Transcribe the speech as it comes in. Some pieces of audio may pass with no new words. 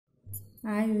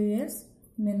Hi viewers,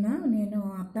 నేను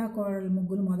అత్తా కోడలు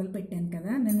ముగ్గులు మొదలు పెట్టాను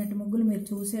కదా. నిన్నటి ముగ్గులు మీరు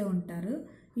చూసే ఉంటారు.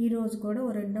 ఈరోజు కూడా ఓ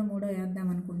రెండో మూడో వేద్దాం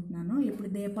అనుకుంటున్నాను. ఇప్పుడు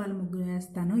దీపాల ముగ్గులు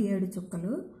వేస్తాను. 7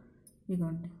 చుక్కలు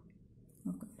ఇగోండి.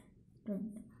 1 2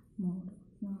 3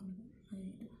 4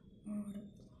 5 6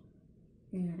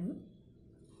 7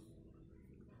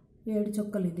 7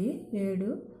 చుక్కలు. ఇది 7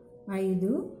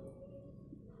 5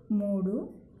 3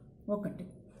 1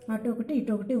 అటు ఒకటి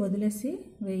ఇటు ఒకటి వదిలేసి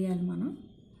వేయాలి మనం.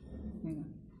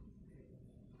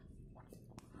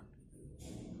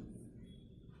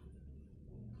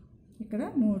 ఇక్కడ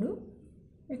 3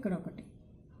 ఇక్కడ 1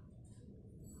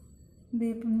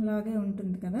 దీపంలాగే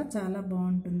ఉంటుంది కదా, చాలా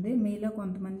బాగుంటుంది. మీలో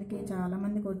కొంతమందికి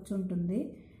చాలామందికి వచ్చి ఉంటుంది.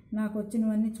 నాకు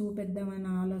వచ్చినవన్నీ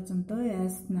చూపిద్దామన్న ఆలోచనతో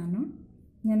వేస్తున్నాను.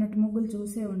 నిన్నటి ముగ్గులు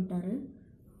చూసే ఉంటారు,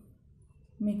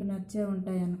 మీకు నచ్చే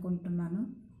ఉంటాయి అనుకుంటున్నాను.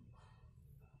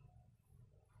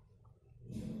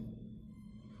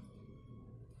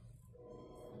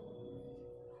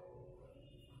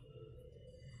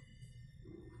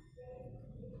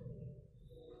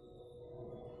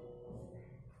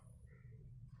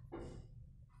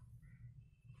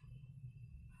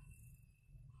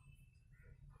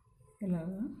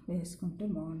 ఇలాగా వేసుకుంటే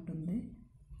బాగుంటుంది.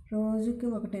 రోజుకి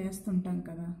ఒకటి వేస్తుంటాం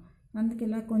కదా, అందుకే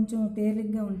ఇలా కొంచెం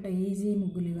తేలిగ్గా ఉంటాయి. ఈజీ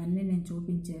ముగ్గులు ఇవన్నీ నేను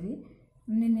చూపించేవి.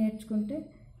 అన్నీ నేర్చుకుంటే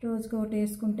రోజుకి ఒకటి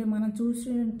వేసుకుంటే మనం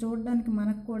చూడడానికి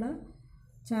మనకు కూడా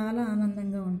చాలా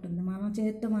ఆనందంగా ఉంటుంది. మన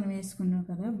చేతితో మనం వేసుకున్నాం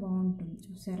కదా, బాగుంటుంది.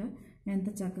 చూసారా ఎంత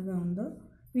చక్కగా ఉందో.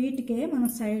 వీటికే మన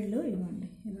సైడ్లు ఇవ్వండి,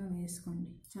 ఇలా వేసుకోండి.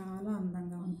 చాలా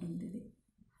అందంగా ఉంటుంది. ఇది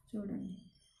చూడండి,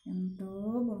 ఎంతో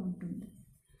బాగుంటుంది.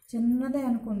 చిన్నదే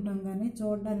అనుకుంటాం కానీ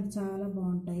చూడడానికి చాలా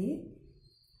బాగుంటాయి.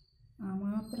 ఆ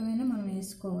మాత్రమే మనం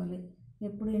వేసుకోవాలి.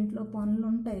 ఎప్పుడు ఇంట్లో పనులు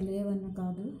ఉంటాయి, లేవని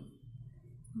కాదు.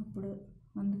 అప్పుడు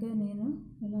అందుకే నేను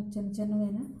ఇలా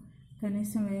చిన్నవైనా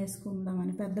కనీసం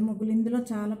వేసుకుందామని. పెద్ద ముగ్గులు ఇందులో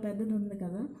చాలా పెద్దది ఉంది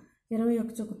కదా,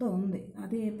 21 చుక్కతో ఉంది.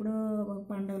 అది ఎప్పుడో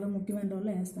పండుగలో ముఖ్యమైన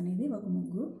రోజుల్లో వేస్తాను. ఇది ఒక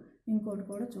ముగ్గు. ఇంకోటి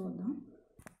కూడా చూద్దాం.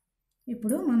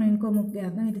 ఇప్పుడు మనం ఇంకో ముగ్గు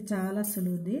వేద్దాం. ఇది చాలా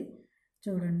సులువుది.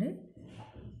 చూడండి,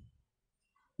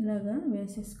 ఇలాగా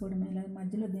వేసేసుకోవడం. ఇలా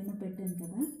మధ్యలో దిమ్మ పెట్టాను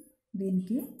కదా,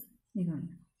 దీనికి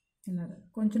ఇవ్వండి. ఇలాగ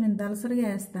కొంచెం నేను దలసరిగా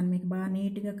వేస్తాను, మీకు బాగా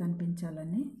నీట్గా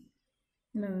కనిపించాలని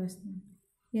ఇలా వేస్తాను.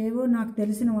 ఏవో నాకు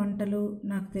తెలిసిన వంటలు,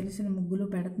 నాకు తెలిసిన ముగ్గులు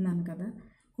పెడుతున్నాను కదా,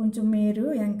 కొంచెం మీరు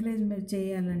ఎంకరేజ్మెంట్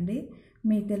చేయాలండి.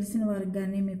 మీకు తెలిసిన వారికి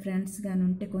కానీ మీ ఫ్రెండ్స్ కానీ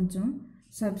ఉంటే కొంచెం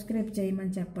సబ్స్క్రైబ్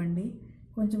చేయమని చెప్పండి.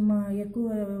 కొంచెం ఎక్కువ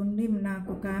ఉండి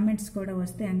నాకు కామెంట్స్ కూడా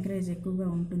వస్తే ఎంకరేజ్ ఎక్కువగా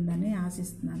ఉంటుందని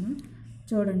ఆశిస్తున్నాను.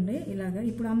 చూడండి, ఇలాగా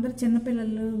ఇప్పుడు అందరు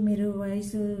చిన్నపిల్లలు, మీరు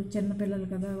వయసు చిన్నపిల్లలు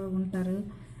కదా ఉంటారు,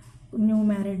 న్యూ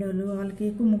మ్యారీడ్ వాళ్ళు, వాళ్ళకి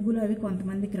ఎక్కువ ముగ్గులు అవి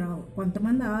కొంతమందికి రావు.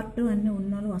 కొంతమంది ఆర్ట్ అన్నీ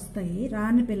ఉన్నోళ్ళు వస్తాయి.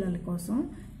 రాని పిల్లల కోసం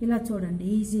ఇలా చూడండి,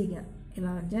 ఈజీగా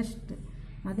ఇలా జస్ట్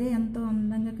అదే ఎంతో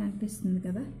అందంగా కనిపిస్తుంది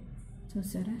కదా,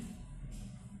 చూసారా.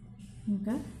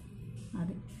 ఇంకా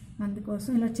అది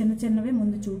అందుకోసం ఇలా చిన్నవే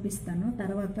ముందు చూపిస్తాను,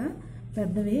 తర్వాత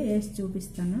పెద్దవి వేసి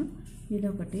చూపిస్తాను.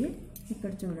 ఇదొకటి,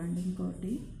 ఇక్కడ చూడండి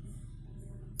ఇంకోటి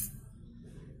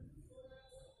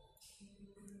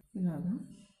ఇలాగా,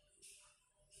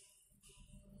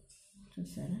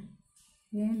 చూసారా.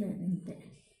 ఏం లేదు, ఇంతే.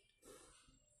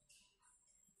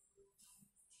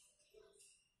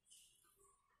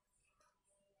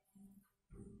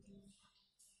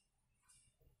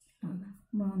 అలా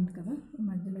బాగుంది కదా.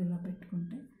 మధ్యలో ఇలా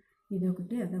పెట్టుకుంటే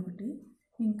ఇదొకటి అదొకటి.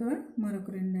 ఇంకా మరొక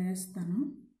 2 వేస్తాను.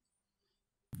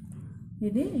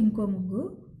 ఇది ఇంకో ముగ్గు.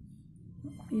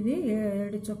 ఇది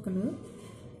 7 చుక్కలు.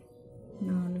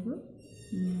 4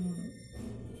 3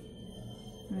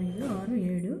 5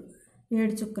 6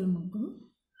 7 చుక్కల ముగ్గు.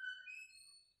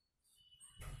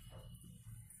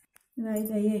 ఇది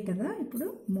 5 అయ్యాయి కదా. ఇప్పుడు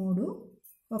 3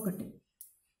 1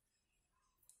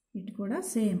 ఇటు కూడా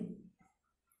సేమ్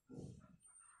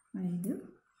 5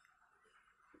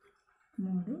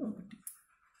 3 1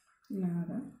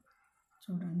 ఇలాగా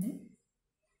చూడండి.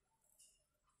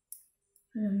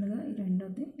 ఈ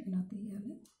రెండోది ఇలా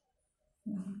తీయాలి.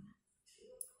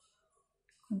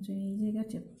 కొంచెం ఈజీగా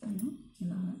చెప్తాను.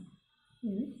 ఇలాగా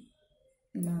ఇవి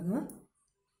ఇలాగా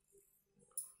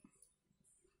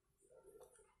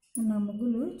నా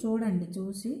ముగ్గులు చూడండి,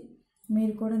 చూసి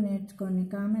మీరు కూడా నేర్చుకొని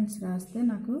కామెంట్స్ రాస్తే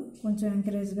నాకు కొంచెం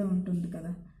ఎంకరేజ్గా ఉంటుంది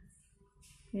కదా.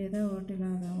 ఏదో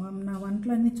ఒకటిలాగా నా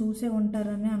వంటలన్నీ చూసే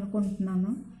ఉంటారని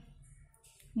అనుకుంటున్నాను.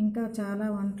 ఇంకా చాలా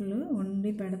వంటలు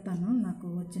వండి పెడతాను, నాకు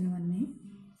వచ్చినవన్నీ.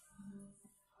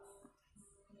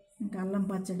 ఇంకా అల్లం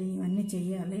పచ్చడి ఇవన్నీ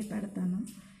చెయ్యాలి, పెడతాను.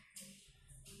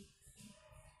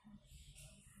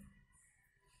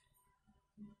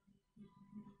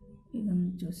 ఇవన్నీ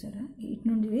చూసారా. ఇటు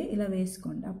నుండి ఇలా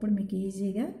వేసుకోండి, అప్పుడు మీకు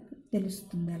ఈజీగా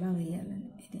తెలుస్తుంది ఎలా వేయాలని.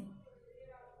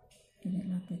 ఇది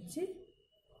ఇలా తెచ్చి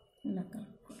ఇలా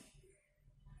కలుపుకోవాలి.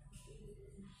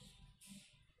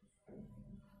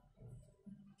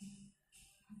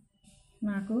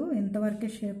 నాకు ఇంతవరకే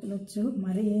షేపులు వచ్చు,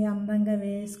 మరీ అందంగా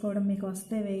వేసుకోవడం మీకు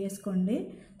వస్తే వేసుకోండి.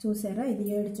 చూసారా, ఇది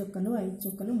 7 చుక్కలు, 5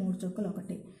 చుక్కలు, 3 చుక్కలు,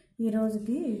 1. ఈ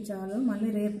రోజుకి చాలు. మళ్ళీ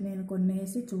రేపు నేను కొన్ని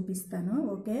వేసి చూపిస్తాను.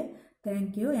 Okay,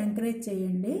 thank you. ఎంకరేజ్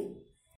చేయండి.